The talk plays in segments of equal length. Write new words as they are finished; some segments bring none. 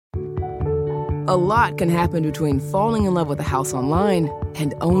A lot can happen between falling in love with a house online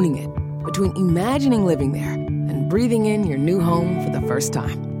and owning it, between imagining living there and breathing in your new home for the first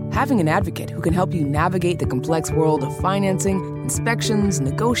time. Having an advocate who can help you navigate the complex world of financing, inspections,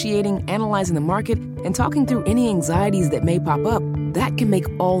 negotiating, analyzing the market, and talking through any anxieties that may pop up, that can make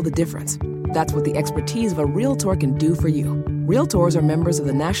all the difference. That's what the expertise of a Realtor can do for you. Realtors are members of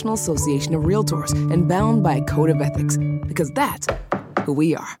the National Association of Realtors and bound by a code of ethics, because that's who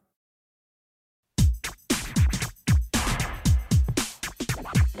we are.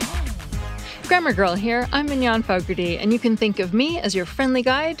 Grammar Girl here, I'm Mignon Fogarty, and you can think of me as your friendly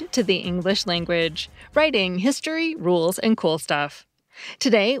guide to the English language. Writing, history, rules, and cool stuff.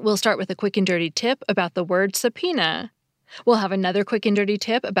 Today, we'll start with a quick and dirty tip about the word subpoena. We'll have another quick and dirty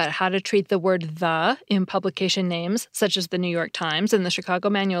tip about how to treat the word the in publication names, such as the New York Times and the Chicago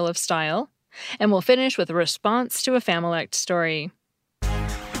Manual of Style. And we'll finish with a response to a Familect story.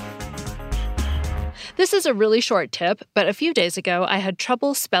 This is a really short tip, but a few days ago I had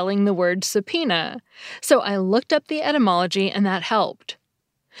trouble spelling the word subpoena, so I looked up the etymology and that helped.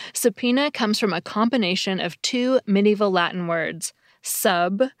 Subpoena comes from a combination of two medieval Latin words,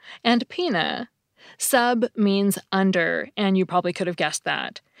 sub and poena. Sub means under, and you probably could have guessed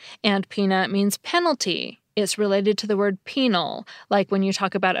that. And poena means penalty. It's related to the word penal, like when you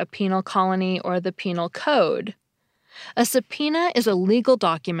talk about a penal colony or the penal code. A subpoena is a legal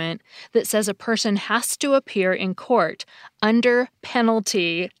document that says a person has to appear in court under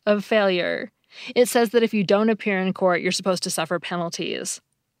penalty of failure. It says that if you don't appear in court, you're supposed to suffer penalties.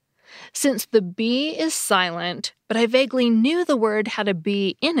 Since the B is silent, but I vaguely knew the word had a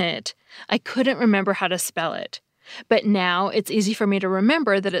B in it, I couldn't remember how to spell it. But now it's easy for me to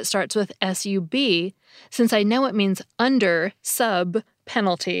remember that it starts with S-U-B, since I know it means under, sub,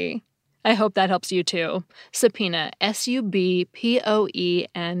 penalty. I hope that helps you too. Subpoena, S-U-B-P-O-E-N-A.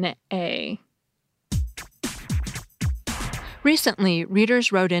 Recently,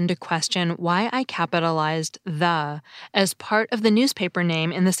 readers wrote in to question why I capitalized the as part of the newspaper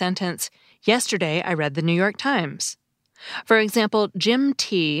name in the sentence, "Yesterday I read the New York Times." For example, Jim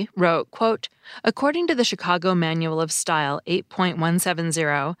T. wrote, quote, "According to the Chicago Manual of Style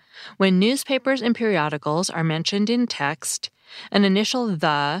 8.170, when newspapers and periodicals are mentioned in text, an initial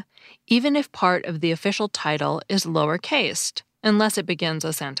the, even if part of the official title, is lowercased, unless it begins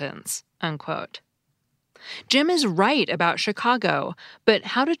a sentence," unquote. Jim is right about Chicago, but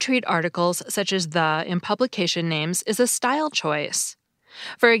how to treat articles such as the in publication names is a style choice.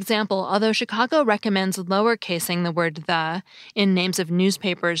 For example, although Chicago recommends lowercasing the word the in names of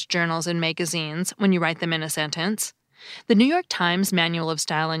newspapers, journals, and magazines when you write them in a sentence, the New York Times Manual of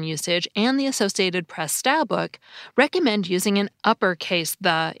Style and Usage and the Associated Press Style Book recommend using an uppercase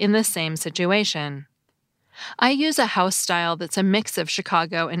the in the same situation. I use a house style that's a mix of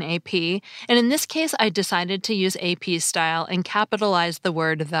Chicago and AP, and in this case I decided to use AP style and capitalize the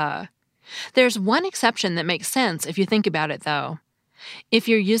word the. There's one exception that makes sense if you think about it, though. If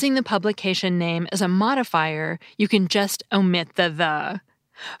you're using the publication name as a modifier, you can just omit the the.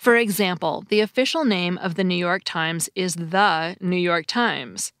 For example, the official name of the New York Times is the New York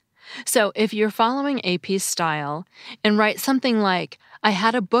Times. So if you're following AP's style and write something like, "I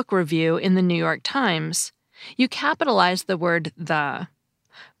had a book review in the New York Times," you capitalize the word the.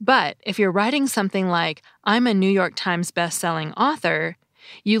 But if you're writing something like, "I'm a New York Times best-selling author,"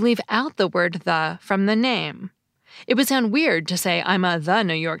 you leave out the word the from the name. It would sound weird to say, "I'm the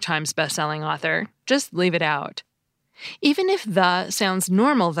New York Times best-selling author." Just leave it out. Even if the sounds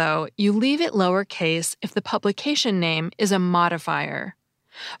normal, though, you leave it lowercase if the publication name is a modifier.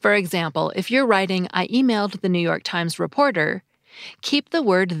 For example, if you're writing, "I emailed the New York Times reporter," keep the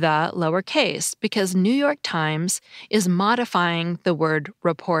word the lowercase because New York Times is modifying the word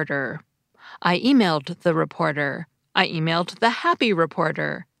reporter. I emailed the reporter. I emailed the happy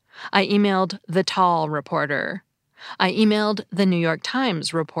reporter. I emailed the tall reporter. I emailed the New York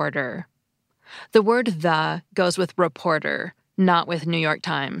Times reporter. The word the goes with reporter, not with New York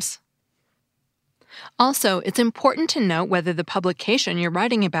Times. Also, it's important to note whether the publication you're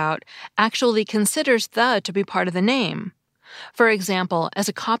writing about actually considers the to be part of the name. For example, as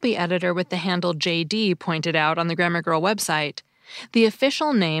a copy editor with the handle JD pointed out on the Grammar Girl website, the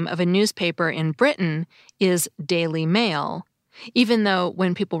official name of a newspaper in Britain is Daily Mail, even though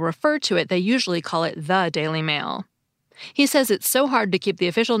when people refer to it, they usually call it the Daily Mail. He says it's so hard to keep the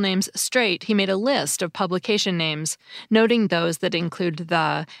official names straight, he made a list of publication names, noting those that include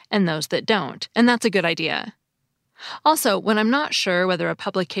the and those that don't, and that's a good idea. Also, when I'm not sure whether a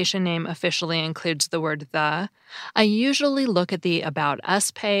publication name officially includes the word the, I usually look at the About Us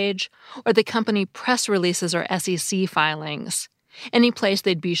page or the company press releases or SEC filings. any place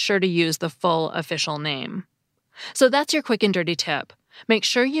they'd be sure to use the full official name. So that's your quick and dirty tip. Make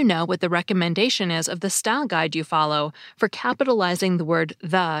sure you know what the recommendation is of the style guide you follow for capitalizing the word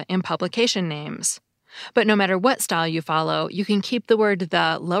the in publication names. But no matter what style you follow, you can keep the word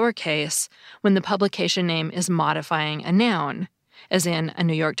the lowercase when the publication name is modifying a noun, as in a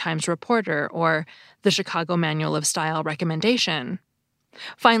New York Times reporter or the Chicago Manual of Style recommendation.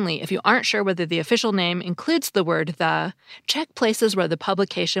 Finally, if you aren't sure whether the official name includes the word the, check places where the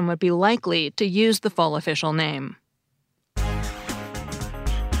publication would be likely to use the full official name.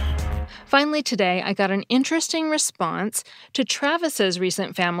 Finally today, I got an interesting response to Travis's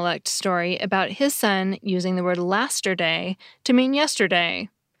recent Familect story about his son using the word lasterday to mean yesterday.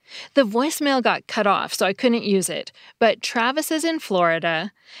 The voicemail got cut off, so I couldn't use it, but Travis is in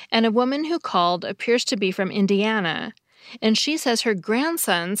Florida, and a woman who called appears to be from Indiana, and she says her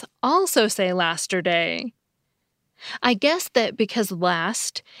grandsons also say lasterday. I guess that because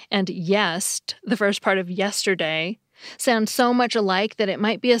last and yest, the first part of yesterday, sound so much alike that it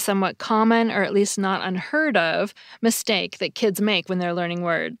might be a somewhat common, or at least not unheard of, mistake that kids make when they're learning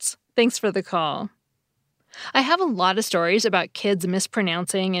words. Thanks for the call. I have a lot of stories about kids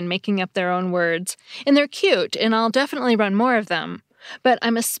mispronouncing and making up their own words, and they're cute, and I'll definitely run more of them. But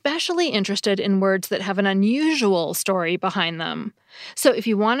I'm especially interested in words that have an unusual story behind them. So if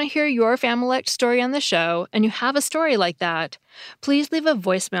you want to hear your Familect story on the show, and you have a story like that, please leave a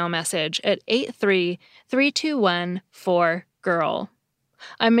voicemail message at 833-221-4GIRL.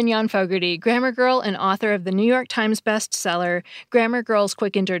 I'm Mignon Fogarty, Grammar Girl and author of the New York Times bestseller, Grammar Girl's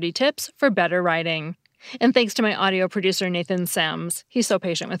Quick and Dirty Tips for Better Writing. And thanks to my audio producer, Nathan Sams. He's so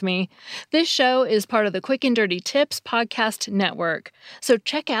patient with me. This show is part of the Quick and Dirty Tips podcast network. So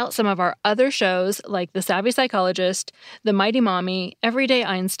check out some of our other shows like The Savvy Psychologist, The Mighty Mommy, Everyday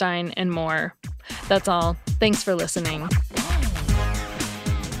Einstein, and more. That's all. Thanks for listening.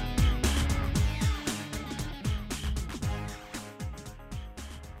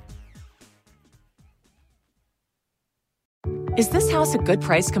 Is this house a good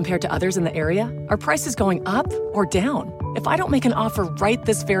price compared to others in the area? Are prices going up or down? If I don't make an offer right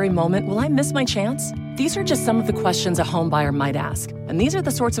this very moment, will I miss my chance? These are just some of the questions a home buyer might ask. And these are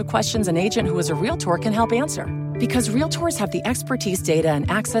the sorts of questions an agent who is a Realtor can help answer. Because Realtors have the expertise, data,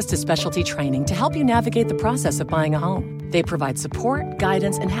 and access to specialty training to help you navigate the process of buying a home. They provide support,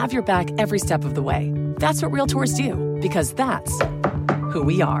 guidance, and have your back every step of the way. That's what Realtors do, because that's who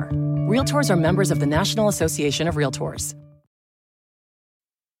we are. Realtors are members of the National Association of Realtors.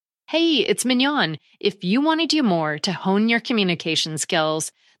 Hey, it's Mignon. If you want to do more to hone your communication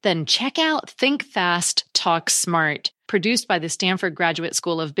skills, then check out Think Fast, Talk Smart, produced by the Stanford Graduate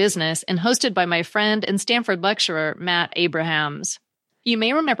School of Business and hosted by my friend and Stanford lecturer, Matt Abrahams. You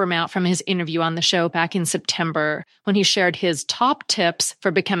may remember Matt from his interview on the show back in September when he shared his top tips for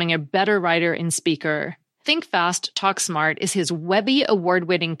becoming a better writer and speaker. Think Fast, Talk Smart is his Webby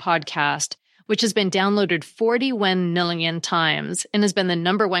award-winning podcast, which has been downloaded 41 million times and has been the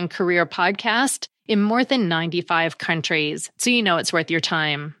 #1 career podcast in more than 95 countries. So you know it's worth your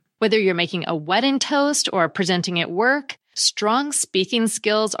time. Whether you're making a wedding toast or presenting at work, strong speaking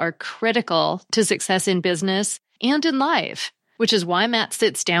skills are critical to success in business and in life, which is why Matt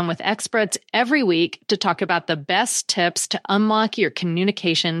sits down with experts every week to talk about the best tips to unlock your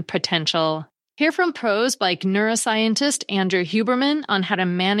communication potential. Hear from pros like neuroscientist Andrew Huberman on how to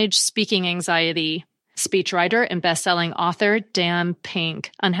manage speaking anxiety, speechwriter and best-selling author Dan Pink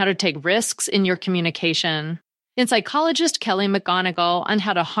on how to take risks in your communication, and psychologist Kelly McGonigal on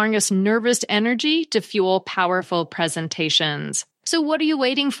how to harness nervous energy to fuel powerful presentations. So what are you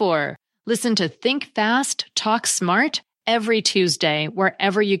waiting for? Listen to Think Fast, Talk Smart every Tuesday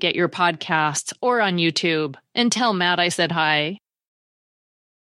wherever you get your podcasts or on YouTube. And tell Matt I said hi.